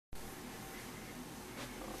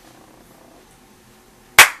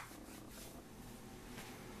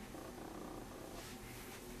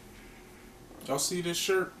Y'all see this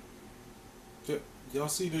shirt? Y'all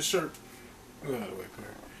see this shirt? Get out of the way, Perry.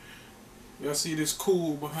 Y'all see this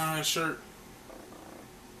cool behind shirt?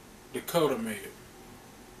 Dakota made it.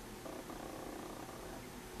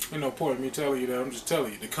 Ain't no point in me telling you that. I'm just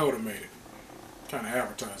telling you, Dakota made it. Kind of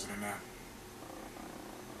advertising it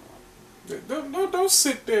now. Don't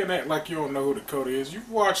sit there and act like you don't know who Dakota is. You've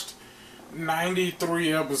watched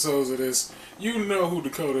 93 episodes of this. You know who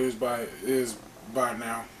Dakota is by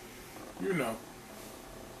now. You know.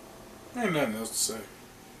 Ain't nothing else to say.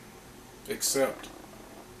 Except,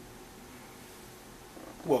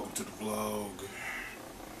 welcome to the vlog.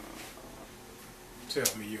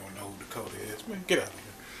 Tell me you don't know who Dakota is. Man, get out of here.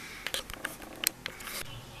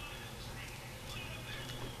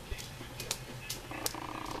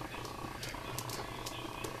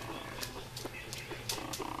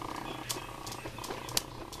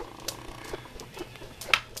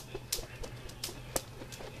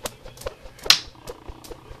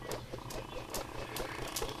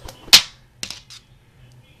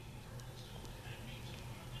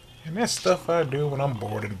 And that's stuff I do when I'm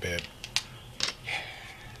bored in bed.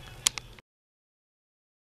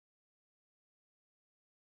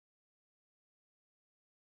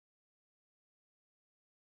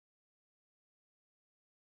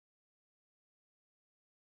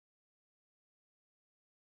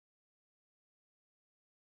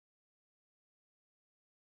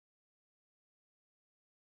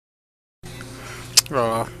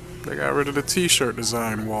 They got rid of the t-shirt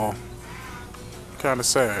design wall. Kind of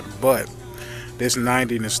sad, but this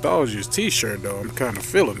 90 Nostalgia's t-shirt though, I'm kind of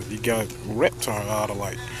feeling it. You got Reptar out of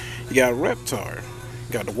like, you got Reptar,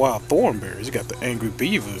 you got the Wild Thornberries, you got the Angry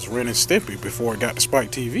Beavers, Ren and Stimpy before it got to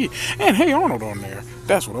Spike TV, and Hey Arnold on there.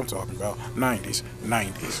 That's what I'm talking about. 90s,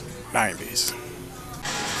 90s, 90s.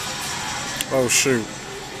 Oh shoot,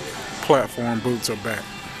 platform boots are back.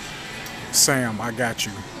 Sam, I got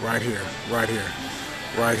you right here, right here,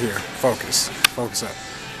 right here. Focus, focus up.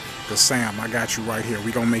 Cause Sam, I got you right here.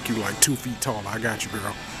 We gonna make you like 2 feet taller. I got you,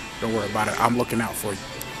 girl. Don't worry about it. I'm looking out for you.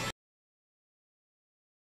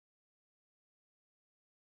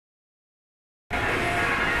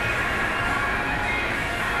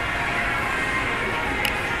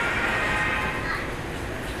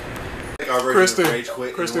 Christy,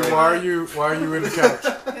 why are you in the couch?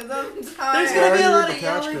 Because I'm tired. There's gonna be a lot of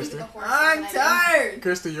yelling. Christy? I'm tired.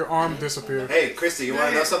 Christy, your arm disappeared. Hey, Christy, you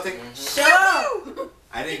want to know something? Shut up.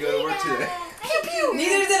 I didn't go to work today.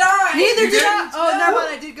 Neither did I. Neither did I. Oh, never mind.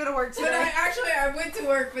 I did go to work today. But I went to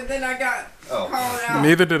work, but then I got called out.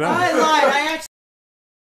 Neither did I. I lied. I actually.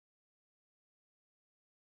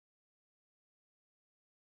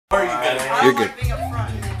 You're good.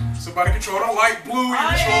 Somebody control the light. Blue, you're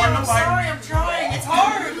I controlling am the light. sorry. I'm trying. It's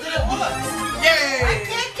harder than it looks. Yay! I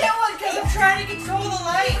can't get one because I'm trying to control the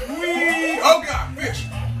light. Whee! Oh God, fish!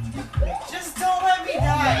 Just don't let me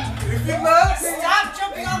die. If you love, Stop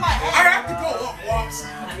jumping on my I head. have to go up once.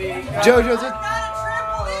 Jojo, I'm not a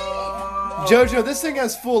trampoline. Jojo, this thing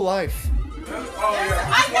has full life. Oh yeah.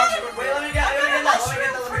 I got it. Wait, let me get that.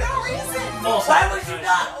 For no reason. Why would you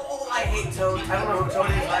not? Oh, I hate Toad. I don't know who Toad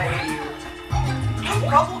is, but I hate you. I'm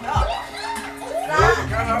bubbled up.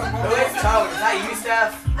 Who is Toad? Is that you,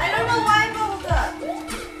 Steph? I don't know why I bubbled up.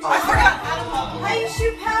 I forgot how to bubble. How you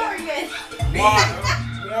shoot power again? One.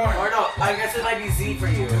 Or no, I guess it might be Z for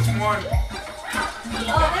you. It's one.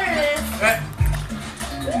 Oh, there it is.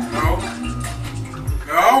 No.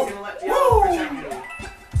 No.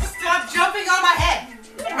 Stop jumping on my head.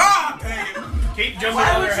 Ah, dang it. Keep jumping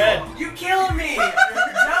on your head. You killing me,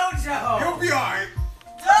 Jojo. You'll be alright.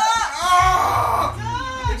 Ah!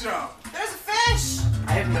 Ah! Good job. There's a fish. I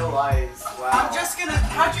have no lives. Wow. I'm just gonna.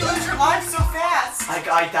 How'd you lose your life so fast? I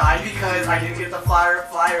died because I didn't get the flyer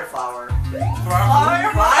flower. Flower.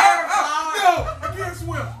 Flyer flower. No, I can't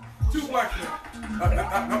swim. Two black men.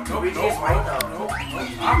 No, Luigi's white though. No,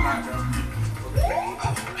 I'm not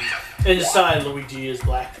though. Inside, Luigi is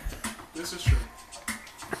black. This is true.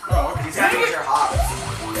 Oh, okay. He's got your hops.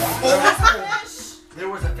 Fish. There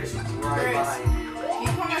was a fish right behind you.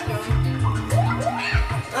 Keep on going.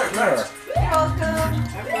 Hey, Claire. You're welcome.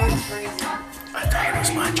 Everyone's crazy. I thought it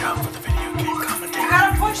was my job for the video game commentator. You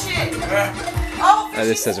gotta push it. Oh,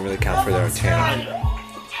 This doesn't really count for their channel.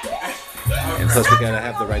 And plus we gotta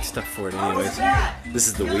have the right stuff for it anyways. This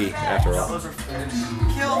is the Wii, after all. Those are fish.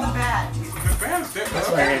 kill the bat. The band's dead. That's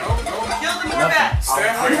right. Kill the more bats.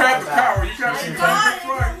 Steph, you have the power. You gotta see God. things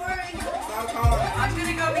right. I'm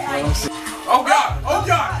gonna go behind you. Oh God! Oh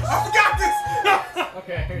God! I forgot this!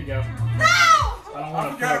 Okay, here you go. No! I don't want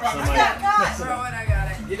to forgot about somebody. that. Throw it, I got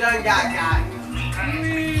it. You done got.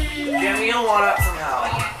 Give me a one up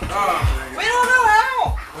somehow. Oh, We don't know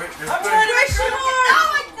how. wait, I'm trying to make sure.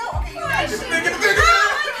 Oh, I know. Okay, you guys.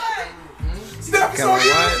 Steph, Come on,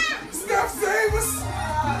 what? Steph, save us!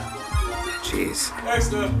 Jeez. Hey,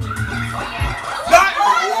 Steph. Not in the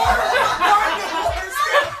water! Not in the water,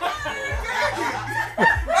 Steph!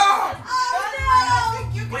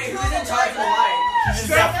 Wait, who's in charge of the light?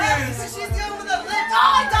 Steph is! She's dealing with a lift. Oh,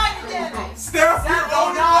 I died again. Steph, you're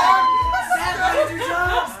on the line!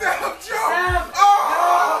 Steph, jump! Oh!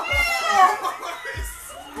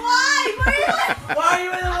 Why? Why are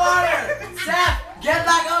you in the water? Steph, get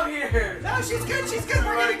back up here. No, she's good. She's good.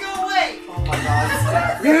 We're gonna go away. Oh my God,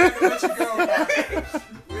 Steph. We had to let you go.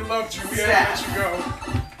 We loved you. We had to let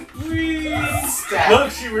you go. Steph. Look,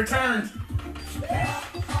 she returned.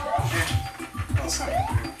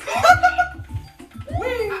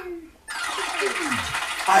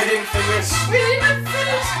 I didn't finish. We didn't even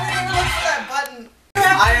finish. We didn't even look for that button.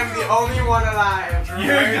 I am the only one alive.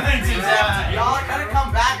 You're going to die. Y'all are gonna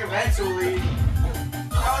come back eventually.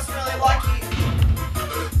 I was really lucky.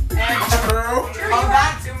 And True. Come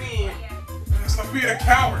back to me. Stop being a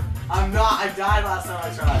coward. I'm not. I died last time I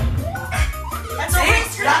tried. that's a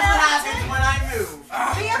race. See? That's what happens when I move.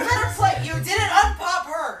 Be a better play. You didn't unpop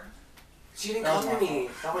her. She didn't come to me.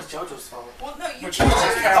 That was JoJo's fault. Well, no, you But you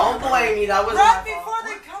just Don't blame me. That was run my before fault.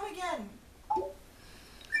 they come again. Well,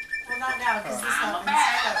 not now, because this happens.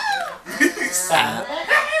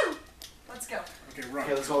 Let's go. Okay, run.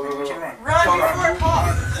 Okay, let's go. Run. Run Go, before it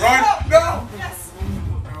pops. Run. No. Yes.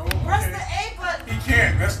 No. Press Okay. the A button. He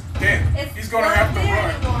can't. That's dead. He's gonna have to run.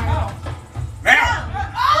 No. Now.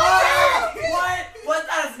 Oh! What? What?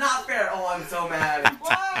 That is not fair. Oh, I'm so mad.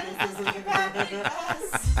 Why? This doesn't keep happening to us.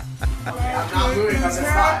 Okay, I'm not moving from this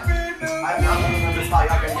spot. I'm not moving from this spot.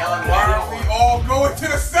 Y'all can yell at me. Why are we all going to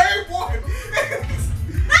the same one?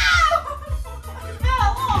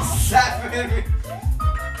 Seven.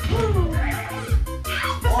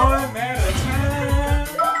 One at a time.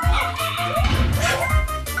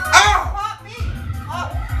 Ow! Pop me.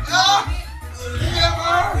 Pop me.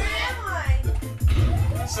 Never.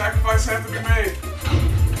 Sacrifice has to be made.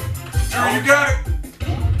 Drew, you got it.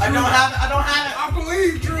 I don't have it. I don't have it. I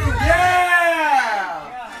believe, Drew.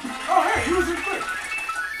 Yeah. Oh, hey, you was in quick.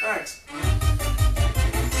 Thanks.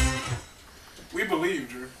 We believe,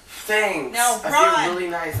 Drew. Thanks. No, I run. feel really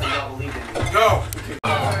nice. I don't believe in me. Go.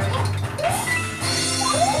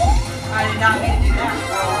 I did not mean to do that.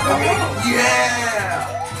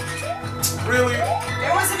 Yeah. Really?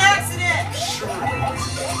 It was an accident. Sure. Oh,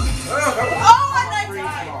 and I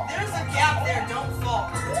died. There's a gap there. Don't fall.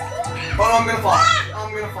 Oh, I'm gonna fall.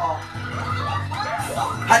 I'm gonna fall.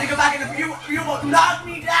 How do you go back in the view? You knocked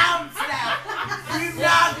me down, Snap. You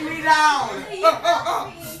knocked me down.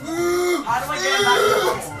 How do I get back in the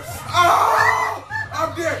bubble? Oh,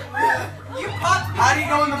 I'm dead. You popped me. How do you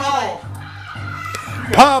go in the bubble?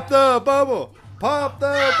 Pop the bubble. Pop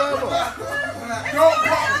the bubble. Go, pop.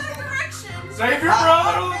 Other direction. Save your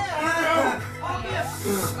brother. Oh, yeah.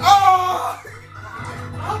 Oh.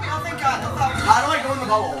 Oh, thank God. I thought How do I go in the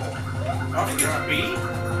bubble? I forgot. B?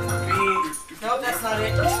 nope, that's not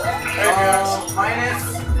it. Hey, guys. Minus.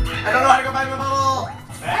 I don't know how to go back in the bubble.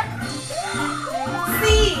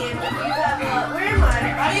 See if you have where am I?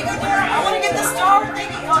 How do you go there? I want to get the star. Thank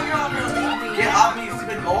you. Oh, you're on your leave. Get off me, you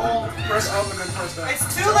stupid mole. Press up and then press down. It's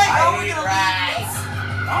too late. I Oh, we're hate gonna rats.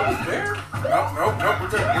 I was there. Nope. We're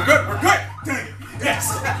good. We're good. We're good. Dang it. Yes.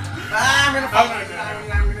 I'm gonna fall. How do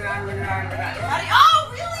you,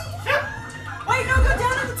 oh, really? Wait, no, go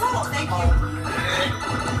down in the tunnel. Thank you.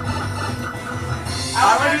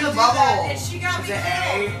 How do I do the bubble? That, and she got Is me it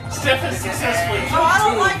killed. A? Steph has successfully Oh, I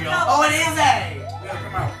don't killed like two of that. y'all. Oh, it is A. Yeah,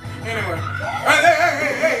 come out. Anyway.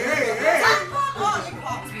 Hey. Oh, you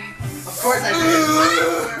popped me. Of course I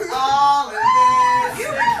did. All in this. You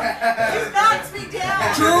knocked me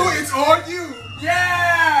down. Drew, it's on you.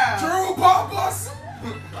 Yeah. Drew, pop us.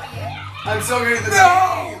 I'm so good at this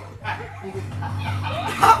No. game.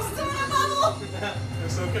 I'm still in a bubble.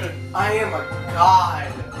 It's okay. I am a god.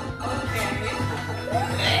 Okay.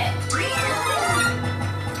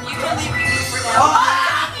 You can leave me for now.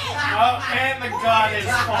 Oh, and the god is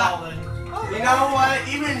fallen. You know what?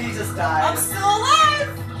 Even he just I'm died. still alive.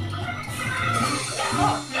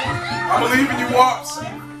 I believe in you, Wops.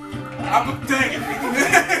 Dang it.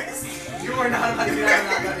 You were not about to get out of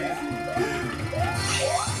that.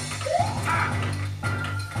 I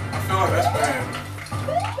feel like that's bad.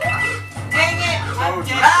 Dang it. I'm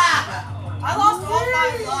dead. Ah! I lost all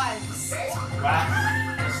 5 lives.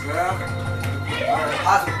 Snap.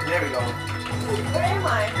 Awesome. There we go. Where am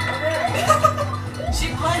I? She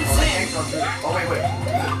blends Oh, in. wait.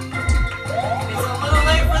 It's a little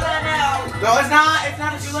late for that now. No, it's not. It's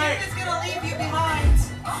not too late. She is gonna leave you behind.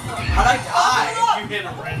 How'd I die? You hit a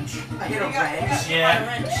wrench. I hit a wrench.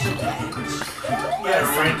 Yeah. You got a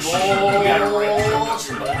wrench. You got a wrench.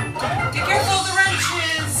 Be careful of the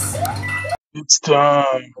wrenches. It's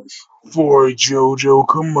time for a JoJo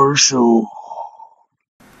commercial.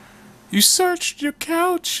 You searched your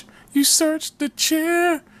couch, you searched the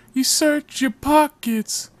chair, you searched your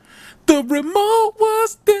pockets. The remote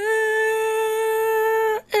was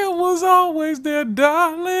there. It was always there,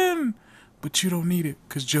 darling. But you don't need it,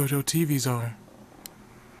 because JoJo TV's on.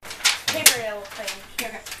 Paper airplane.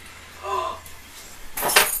 Okay.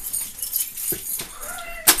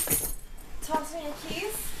 Toss me your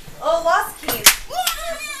keys. Oh, lost keys.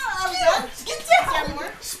 I'm done. Get down.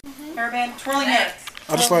 Hairband, twirling hair.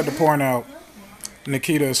 I just like to point out,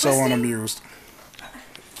 Nikita is so unamused.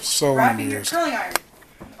 So Wrapping your unamused. curling iron.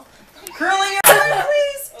 Curling iron,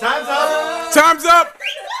 please. Time's up. Time's up!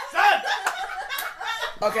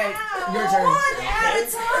 Okay, your turn. One at a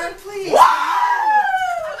time, please.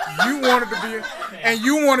 You wanted to be, and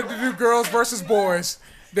you wanted to do girls versus boys.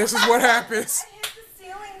 This is what happens. I hit the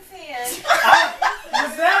ceiling fan.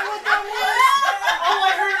 Was that what that was? All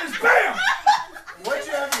I heard is BAM! Why'd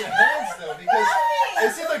you have in your hands though? Because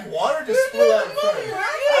it seemed like water just flew out in front of you. I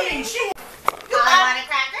mean, she. I want a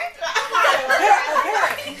cracker.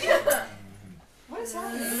 What is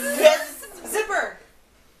happening? Zipper.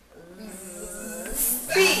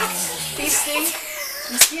 Bee. Bee sting.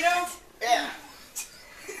 Mosquito. Yeah.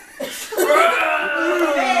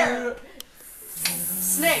 Bear.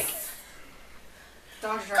 Snake.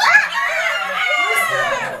 Dog's driving.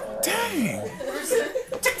 Dang.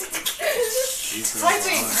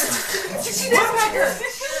 Sightseeing. Woodpecker.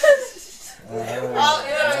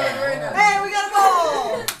 Hey, we got a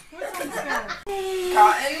ball.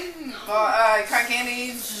 Cotton. Cotton candy.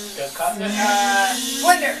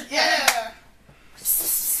 Blender. Yeah.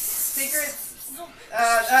 Secrets.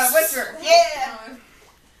 Whisper. Yeah.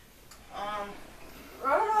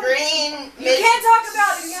 Green. You can't talk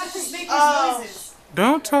about it. You have to just make these noises.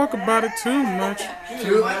 Don't talk about it too much.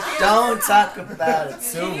 Don't talk about it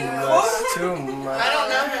too much. Too much. I don't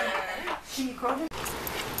know. Can you quote it?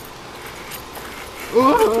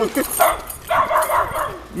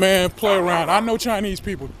 Man, play around. I know Chinese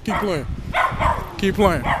people. Keep playing. Keep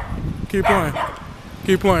playing. Keep playing.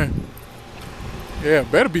 Keep playing. Yeah,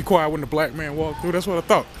 better be quiet when the black man walked through. That's what I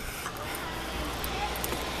thought.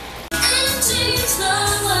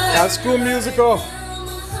 High School Musical.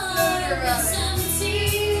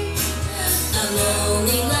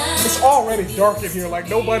 It's already dark in here. Like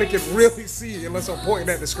nobody can really see unless I'm pointing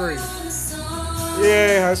at the screen.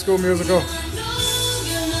 Yeah, High School Musical.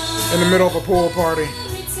 In the middle of a pool party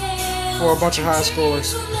for a bunch of high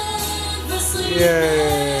schoolers.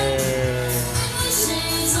 Yeah.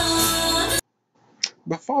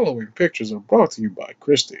 The following pictures are brought to you by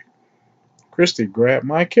Christy. Christy grabbed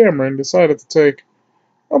my camera and decided to take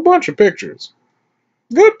a bunch of pictures.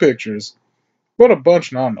 Good pictures, but a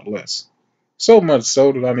bunch nonetheless. So much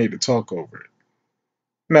so that I need to talk over it.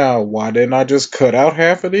 Now, why didn't I just cut out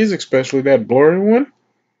half of these, especially that blurry one?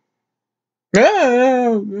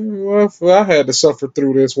 Well, if I had to suffer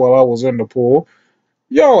through this while I was in the pool,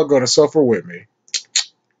 y'all are going to suffer with me.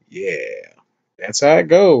 Yeah, that's how it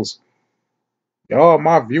goes. Y'all are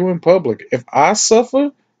my viewing public. If I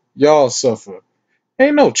suffer, y'all suffer.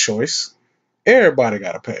 Ain't no choice. Everybody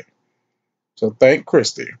got to pay. So thank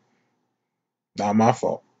Christy. Not my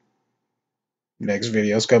fault. Next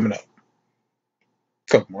video's coming up.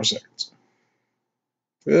 Couple more seconds.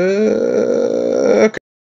 Okay.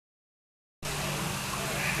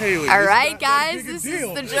 Hailey, Alright guys, this is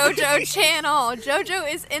the JoJo channel.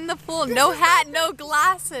 JoJo is in the pool. No hat, no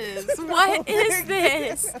glasses. What is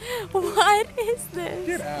this? What is this?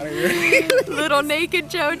 Get out of here. Little naked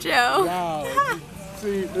JoJo. Wow.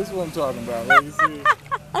 See, this is what I'm talking about. Like, you see,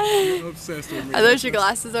 you're obsessed with me. Are those your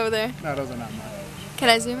glasses over there? No, those are not mine. Can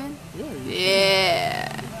I zoom in? Yeah.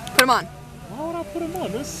 Put them on. Why would I put them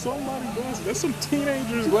on? There's somebody's glasses. There's some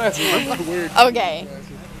teenagers' glasses. I'm not wearing Okay.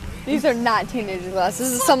 These are not teenager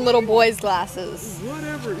glasses. This is some little boy's glasses.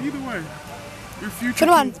 Whatever. Either way. Your future Put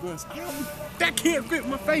 'em on. kid's glasses. That can't fit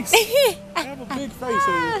my face. I have a big face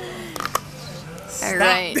over.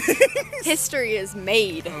 Alright. History is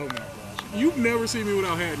made. Oh my gosh. You've never seen me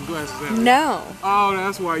without hat and glasses, have you? No. Oh,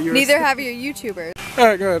 that's why you're... Neither have your YouTubers.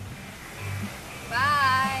 Alright, go ahead.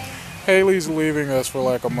 Bye. Hailey's leaving us for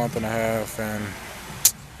like a month and a half, and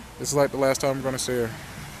it's like the last time I'm going to see her.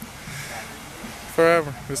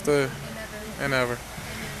 Forever. It's the... and ever.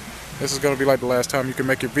 This is going to be like the last time you can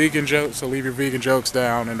make your vegan jokes, so leave your vegan jokes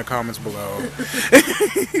down in the comments below.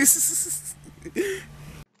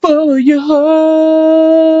 Follow your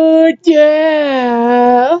heart,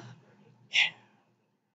 yeah!